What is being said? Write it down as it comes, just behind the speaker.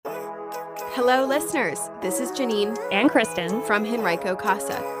Hello, listeners. This is Janine and Kristen from Henrico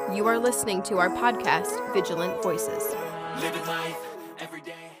Casa. You are listening to our podcast, Vigilant Voices. Living life every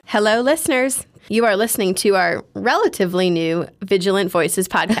day. Hello, listeners. You are listening to our relatively new Vigilant Voices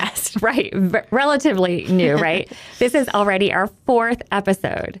podcast. Right. Relatively new, right? This is already our 4th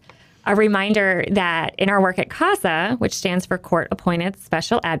episode. A reminder that in our work at CASA, which stands for Court-Appointed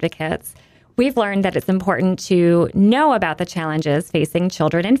Special Advocates, we've learned that it's important to know about the challenges facing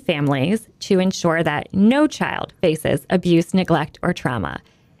children and families to ensure that no child faces abuse, neglect, or trauma.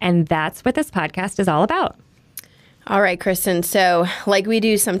 And that's what this podcast is all about. All right, Kristen. So like we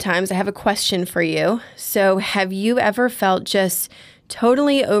do sometimes, I have a question for you. So have you ever felt just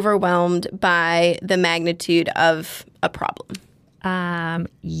totally overwhelmed by the magnitude of a problem?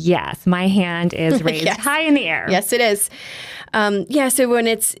 Yes, my hand is raised high in the air. Yes, it is. So when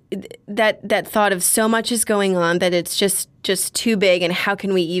it's that thought of so much is going on that it's just too big, and how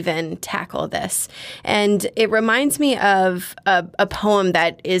can we even tackle this? And it reminds me of a poem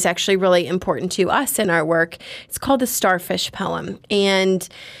that is actually really important to us in our work. It's called the Starfish Poem. And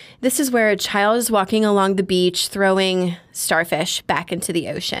this is where a child is walking along the beach throwing starfish back into the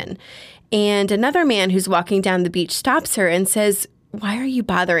ocean. And another man who's walking down the beach stops her and says, "Why are you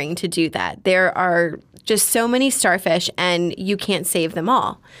bothering to do that? There are just so many starfish and you can't save them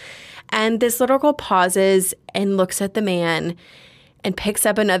all." And this little girl pauses and looks at the man and picks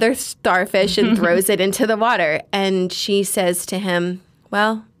up another starfish and throws it into the water. And she says to him,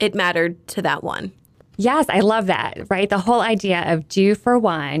 "Well, it mattered to that one." Yes, I love that, right? The whole idea of do for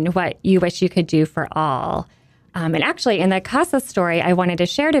one what you wish you could do for all. And actually, in the CASA story I wanted to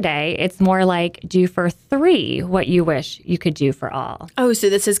share today, it's more like do for 3 what you wish you could do for all. Oh, so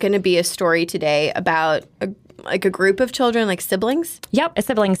this is going to be a story today about a group of children, like siblings? Yep, a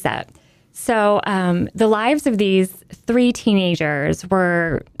sibling set. So the lives of these 3 teenagers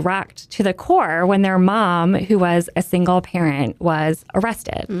were rocked to the core when their mom, who was a single parent, was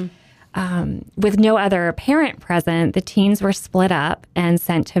arrested. With no other parent present, the teens were split up and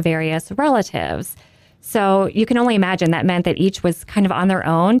sent to various relatives. So you can only imagine that meant that each was kind of on their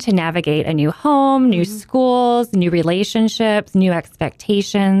own to navigate a new home, new schools, new relationships, new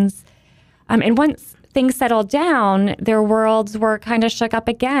expectations. And once things settled down, their worlds were kind of shook up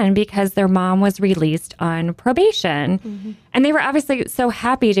again because their mom was released on probation. And they were obviously so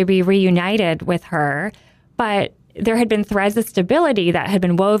happy to be reunited with her, but there had been threads of stability that had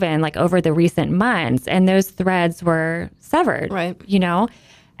been woven like over the recent months, and those threads were severed, right? You know?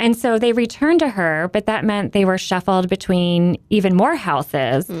 And so they returned to her, but that meant they were shuffled between even more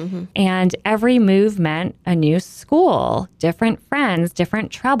houses. And every move meant a new school, different friends, different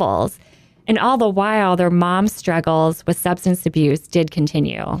troubles. And all the while, their mom's struggles with substance abuse did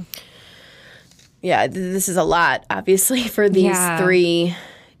continue. Yeah, this is a lot, obviously, for these 3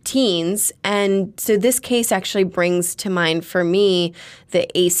 teens. And so this case actually brings to mind for me the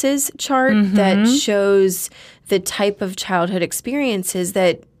ACEs chart that shows the type of childhood experiences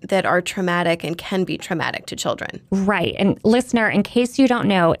that are traumatic and can be traumatic to children. Right. And listener, in case you don't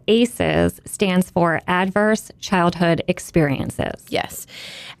know, ACEs stands for Adverse Childhood Experiences. Yes.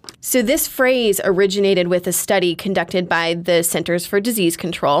 So this phrase originated with a study conducted by the Centers for Disease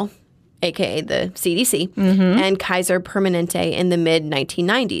Control, aka the CDC, and Kaiser Permanente in the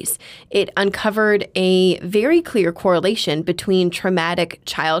mid-1990s. It uncovered a very clear correlation between traumatic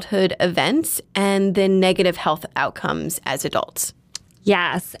childhood events and the negative health outcomes as adults.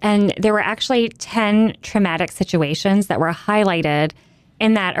 Yes, and there were actually 10 traumatic situations that were highlighted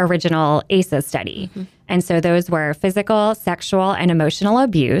in that original ACEs study. And so those were physical, sexual, and emotional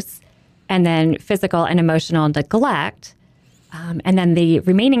abuse, and then physical and emotional neglect. And then the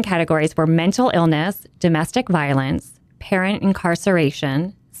remaining categories were mental illness, domestic violence, parent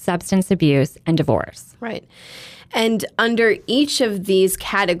incarceration, substance abuse, and divorce. Right. And under each of these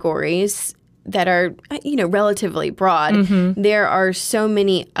categories that are, relatively broad, there are so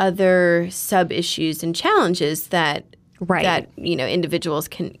many other sub-issues and challenges that individuals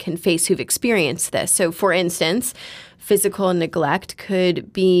can face who've experienced this. So, for instance, physical neglect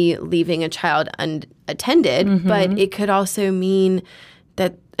could be leaving a child unattended, but it could also mean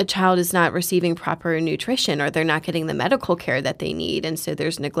that a child is not receiving proper nutrition or they're not getting the medical care that they need. And so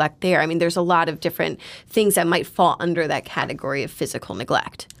there's neglect there. I mean, there's a lot of different things that might fall under that category of physical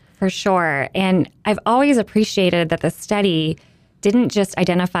neglect. For sure. And I've always appreciated that the study didn't just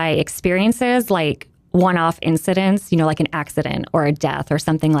identify experiences like one-off incidents, like an accident or a death or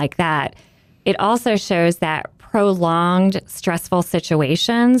something like that. It also shows that prolonged stressful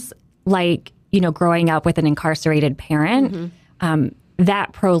situations like, growing up with an incarcerated parent,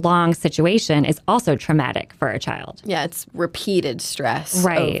 that prolonged situation is also traumatic for a child. Yeah, it's repeated stress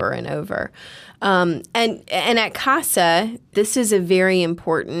Right. over and over. And at CASA, this is a very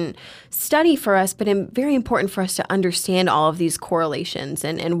important study for us, but very important for us to understand all of these correlations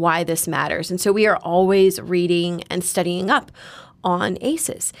and why this matters. And so we are always reading and studying up on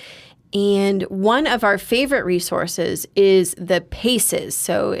ACEs. And one of our favorite resources is the PACES.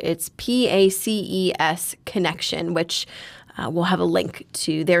 So it's PACES Connection, which we'll have a link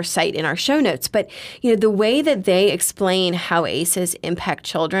to their site in our show notes. But the way that they explain how ACEs impact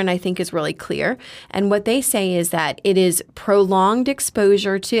children, I think, is really clear. And what they say is that it is prolonged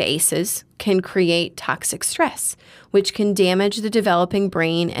exposure to ACEs can create toxic stress, which can damage the developing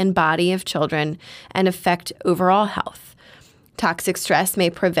brain and body of children and affect overall health. Toxic stress may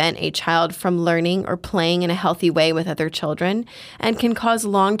prevent a child from learning or playing in a healthy way with other children and can cause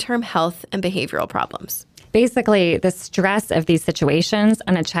long-term health and behavioral problems. Basically, the stress of these situations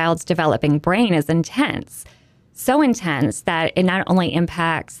on a child's developing brain is intense. So intense that it not only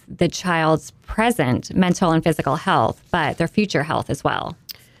impacts the child's present mental and physical health, but their future health as well.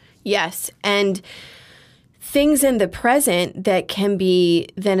 Yes, and things in the present that can be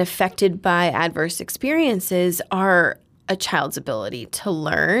then affected by adverse experiences are a child's ability to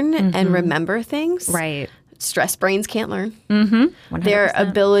learn and remember things. Right. Stress brains can't learn. 100%. Their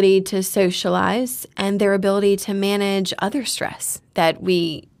ability to socialize and their ability to manage other stress that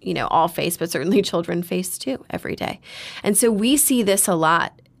we, all face, but certainly children face too every day. And so we see this a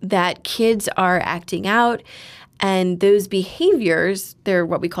lot, that kids are acting out, and those behaviors, they're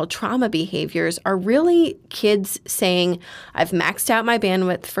what we call trauma behaviors, are really kids saying, I've maxed out my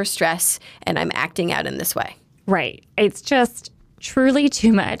bandwidth for stress and I'm acting out in this way. Right. It's just truly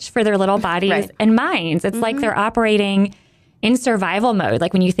too much for their little bodies Right. and minds. It's like they're operating in survival mode.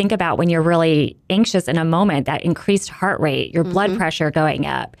 Like when you think about when you're really anxious in a moment, that increased heart rate, your blood pressure going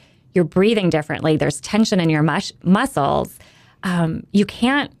up, you're breathing differently, there's tension in your muscles. You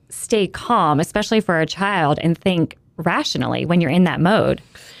can't stay calm, especially for a child, and think rationally when you're in that mode.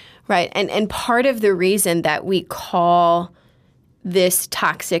 Right. And part of the reason that we call this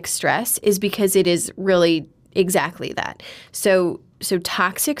toxic stress is because it is really exactly that. So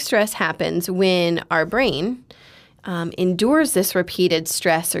toxic stress happens when our brain endures this repeated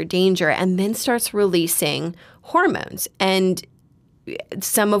stress or danger and then starts releasing hormones. And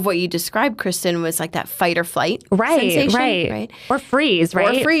some of what you described, Kristen, was like that fight or flight sensation. Right. Or freeze,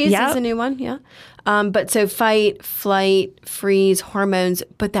 right? Or freeze Yep. is a new one, yeah. But so fight, flight, freeze, hormones,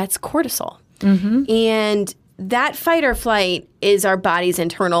 but that's cortisol. And that fight or flight is our body's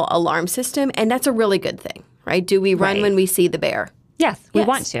internal alarm system, and that's a really good thing, right? Do we run Right. when we see the bear? Yes, we Yes.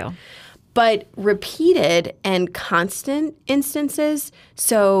 want to. But repeated and constant instances,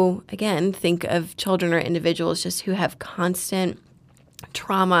 so again, think of children or individuals just who have constant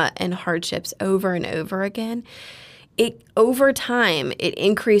trauma and hardships over and over again. Over time, it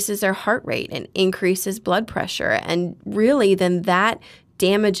increases their heart rate and increases blood pressure. And really, then that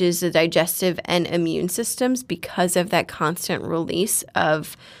damages the digestive and immune systems because of that constant release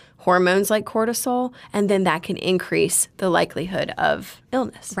of hormones like cortisol. And then that can increase the likelihood of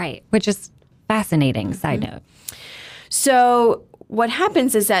illness. Right. Which is fascinating, side note. So what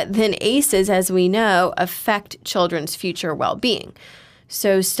happens is that then ACEs, as we know, affect children's future well-being.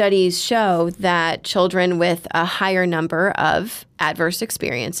 So studies show that children with a higher number of adverse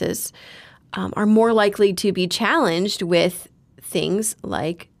experiences are more likely to be challenged with things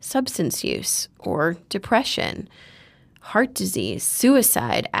like substance use or depression, heart disease,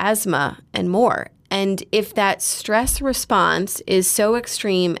 suicide, asthma, and more. And if that stress response is so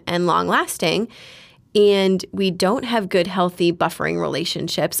extreme and long-lasting, and we don't have good, healthy buffering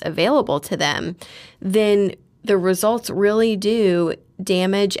relationships available to them, then the results really do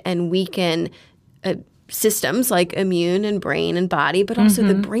damage and weaken systems like immune and brain and body, but also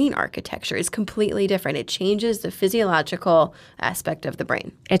the brain architecture is completely different. It changes the physiological aspect of the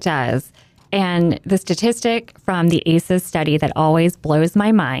brain. It does. And the statistic from the ACEs study that always blows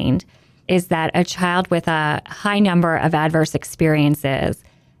my mind is that a child with a high number of adverse experiences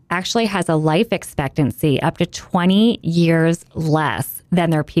actually has a life expectancy up to 20 years less than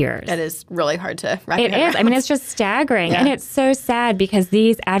their peers. That is really hard to wrap It your head is. I around. mean, it's just staggering. Yeah. And it's so sad because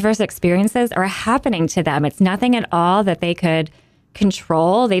these adverse experiences are happening to them. It's nothing at all that they could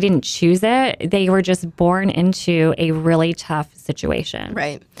control. They didn't choose it. They were just born into a really tough situation.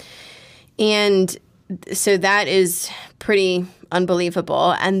 Right. And so that is pretty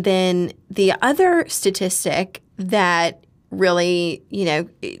unbelievable. And then the other statistic that really,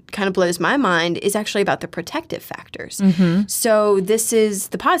 it kind of blows my mind is actually about the protective factors. So this is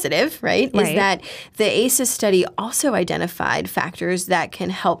the positive, right? Is that the ACEs study also identified factors that can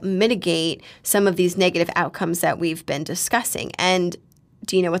help mitigate some of these negative outcomes that we've been discussing. And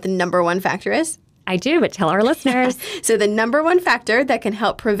do you know what the number one factor is? I do, but tell our listeners. So the number one factor that can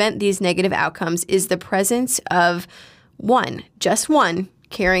help prevent these negative outcomes is the presence of just one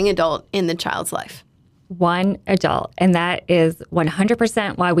caring adult in the child's life. One adult. And that is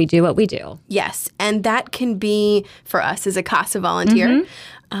 100% why we do what we do. Yes. And that can be for us as a CASA volunteer.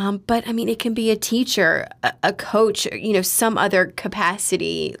 But I mean, it can be a teacher, a coach, some other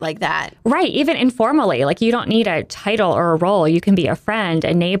capacity like that. Right. Even informally, like you don't need a title or a role. You can be a friend,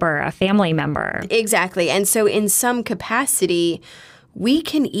 a neighbor, a family member. Exactly. And so in some capacity, we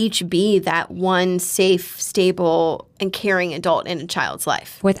can each be that one safe, stable, and caring adult in a child's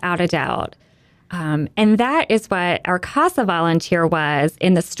life. Without a doubt. And that is what our CASA volunteer was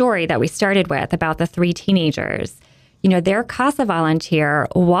in the story that we started with about the 3 teenagers. Their CASA volunteer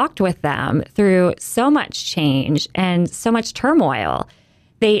walked with them through so much change and so much turmoil.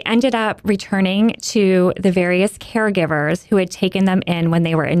 They ended up returning to the various caregivers who had taken them in when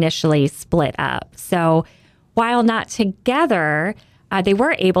they were initially split up. So while not together, they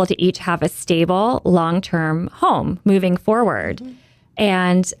were able to each have a stable, long-term home moving forward.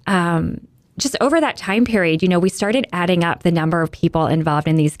 And just over that time period, we started adding up the number of people involved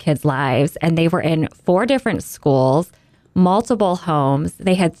in these kids' lives, and they were in 4 different schools, multiple homes.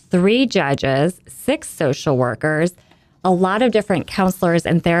 They had 3 judges, 6 social workers, a lot of different counselors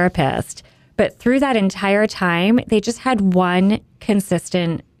and therapists. But through that entire time, they just had one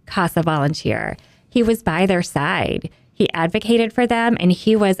consistent CASA volunteer. He was by their side. He advocated for them, and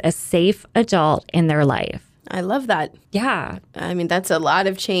he was a safe adult in their life. I love that. Yeah. I mean, that's a lot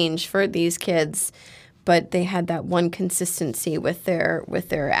of change for these kids, but they had that one consistency with their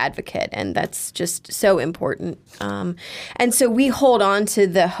advocate, and that's just so important. And so we hold on to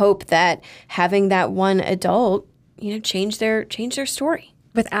the hope that having that one adult, change their story.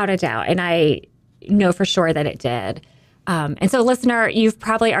 Without a doubt. And I know for sure that it did. And so, listener, you've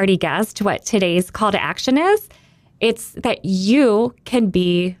probably already guessed what today's call to action is. It's that you can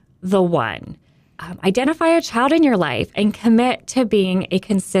be the one. Identify a child in your life and commit to being a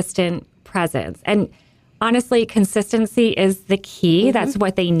consistent presence. And honestly, consistency is the key. That's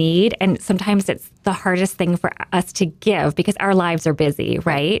what they need. And sometimes it's the hardest thing for us to give because our lives are busy,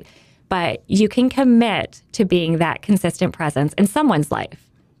 right? But you can commit to being that consistent presence in someone's life.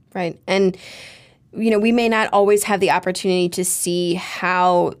 Right. And we may not always have the opportunity to see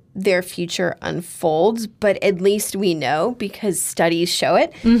how their future unfolds, but at least we know, because studies show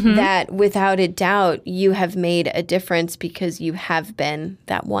it, that without a doubt, you have made a difference because you have been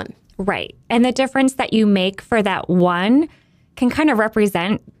that one. Right. And the difference that you make for that one can kind of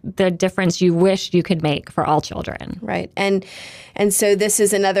represent the difference you wish you could make for all children. Right. And so this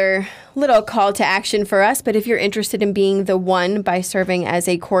is another little call to action for us. But if you're interested in being the one by serving as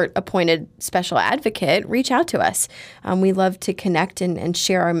a court-appointed special advocate, reach out to us. We love to connect and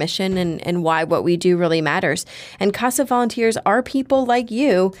share our mission and why what we do really matters. And CASA volunteers are people like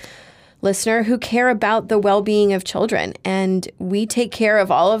you, listener, who care about the well-being of children. And we take care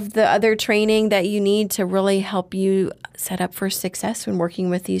of all of the other training that you need to really help you set up for success when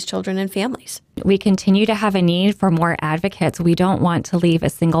working with these children and families. We continue to have a need for more advocates. We don't want to leave a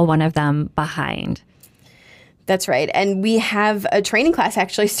single one of them behind. That's right. And we have a training class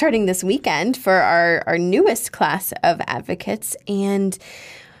actually starting this weekend for our newest class of advocates. And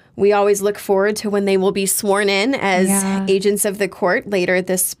we always look forward to when they will be sworn in as agents of the court later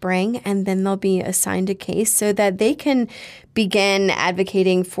this spring, and then they'll be assigned a case so that they can begin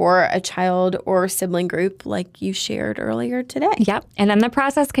advocating for a child or sibling group like you shared earlier today. Yep. And then the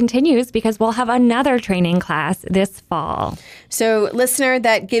process continues because we'll have another training class this fall. So, listener,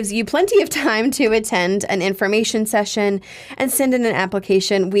 that gives you plenty of time to attend an information session and send in an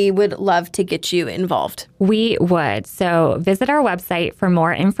application. We would love to get you involved. We would. So visit our website for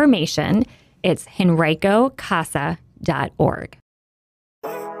more information. It's henricocasa.org.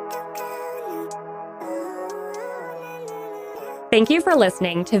 Thank you for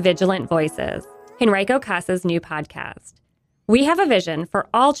listening to Vigilant Voices, Henrico Casa's new podcast. We have a vision for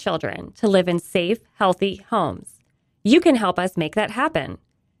all children to live in safe, healthy homes. You can help us make that happen.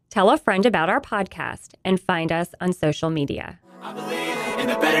 Tell a friend about our podcast and find us on social media. I believe in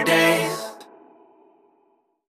the better days.